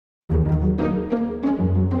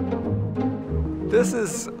This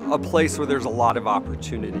is a place where there's a lot of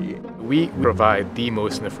opportunity. We provide the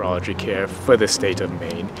most nephrology care for the state of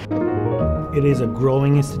Maine. It is a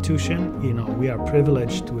growing institution. We are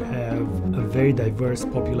privileged to have a very diverse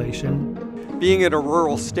population. Being in a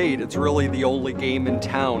rural state, it's really the only game in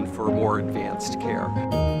town for more advanced care.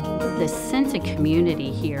 The sense of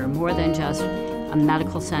community here, more than just a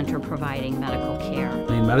medical center providing medical care.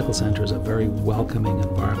 Maine Medical Center is a very welcoming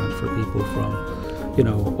environment for people from,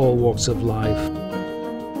 all walks of life.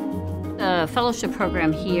 The fellowship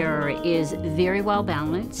program here is very well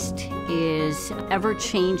balanced, is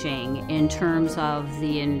ever-changing in terms of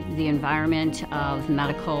the environment of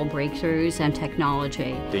medical breakthroughs and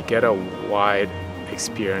technology. They get a wide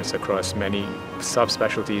experience across many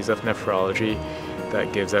subspecialties of nephrology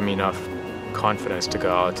that gives them enough confidence to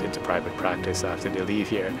go out into private practice after they leave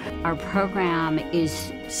here. Our program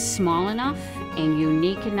is small enough and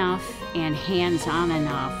unique enough and hands-on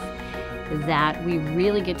enough that we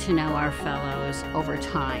really get to know our fellows over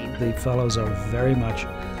time. The fellows are very much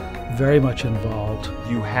involved.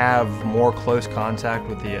 You have more close contact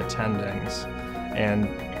with the attendings, and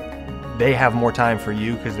they have more time for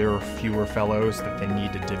you because there are fewer fellows that they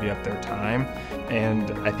need to divvy up their time,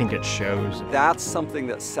 and I think it shows. That's something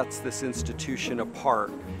that sets this institution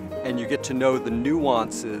apart, and you get to know the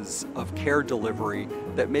nuances of care delivery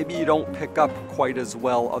that maybe you don't pick up quite as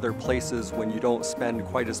well other places when you don't spend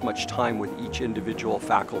quite as much time with each individual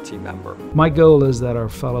faculty member. My goal is that our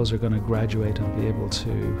fellows are going to graduate and be able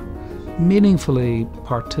to meaningfully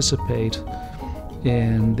participate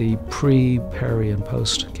in the pre, peri, and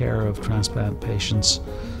post care of transplant patients,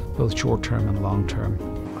 both short-term and long-term.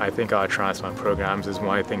 I think our transplant programs is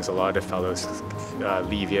one of the things a lot of fellows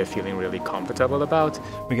leave here feeling really comfortable about.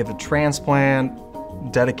 We get the transplant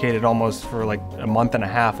dedicated almost for like a month and a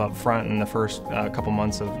half up front in the first couple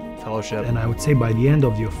months of fellowship. And I would say by the end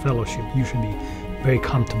of your fellowship, you should be very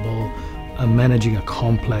comfortable managing a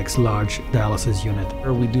complex, large dialysis unit.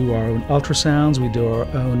 We do our own ultrasounds, we do our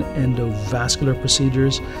own endovascular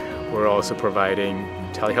procedures. We're also providing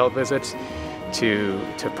telehealth visits to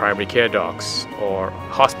primary care docs or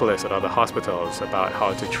hospitalists at other hospitals about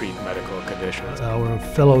how to treat medical conditions. Our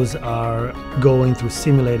fellows are going through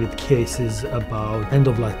simulated cases about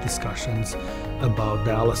end-of-life discussions, about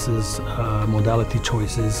dialysis modality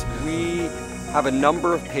choices. We have a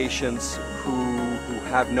number of patients who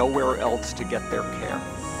have nowhere else to get their care.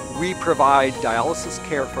 We provide dialysis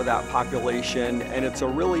care for that population, and it's a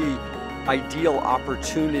really ideal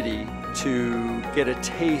opportunity to get a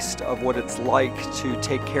taste of what it's like to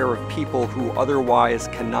take care of people who otherwise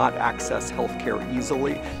cannot access health care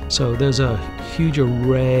easily. So there's a huge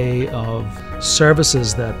array of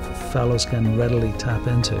services that fellows can readily tap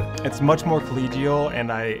into. It's much more collegial,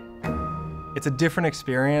 and it's a different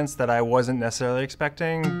experience that I wasn't necessarily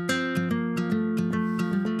expecting.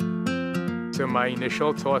 So my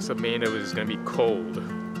initial thoughts of Maine, it was going to be cold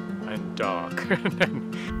and dark.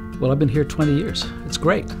 Well, I've been here 20 years. It's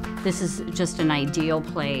great. This is just an ideal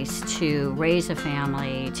place to raise a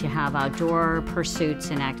family, to have outdoor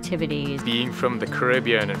pursuits and activities. Being from the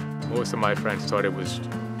Caribbean, most of my friends thought it was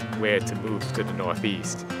where to move to the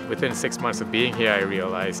Northeast. Within 6 months of being here, I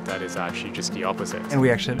realized that is actually just the opposite. And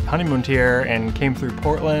we actually honeymooned here and came through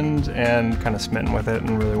Portland and kind of smitten with it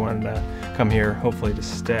and really wanted to come here, hopefully to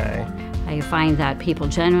stay. I find that people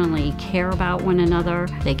generally care about one another.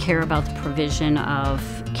 They care about the provision of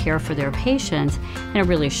care for their patients, and it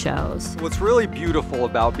really shows. What's really beautiful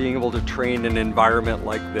about being able to train in an environment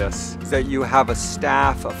like this is that you have a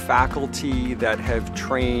staff, a faculty that have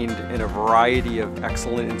trained in a variety of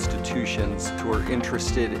excellent institutions who are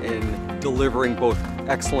interested in delivering both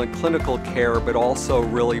excellent clinical care, but also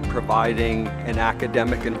really providing an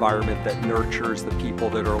academic environment that nurtures the people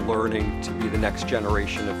that are learning to be the next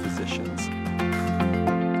generation of physicians.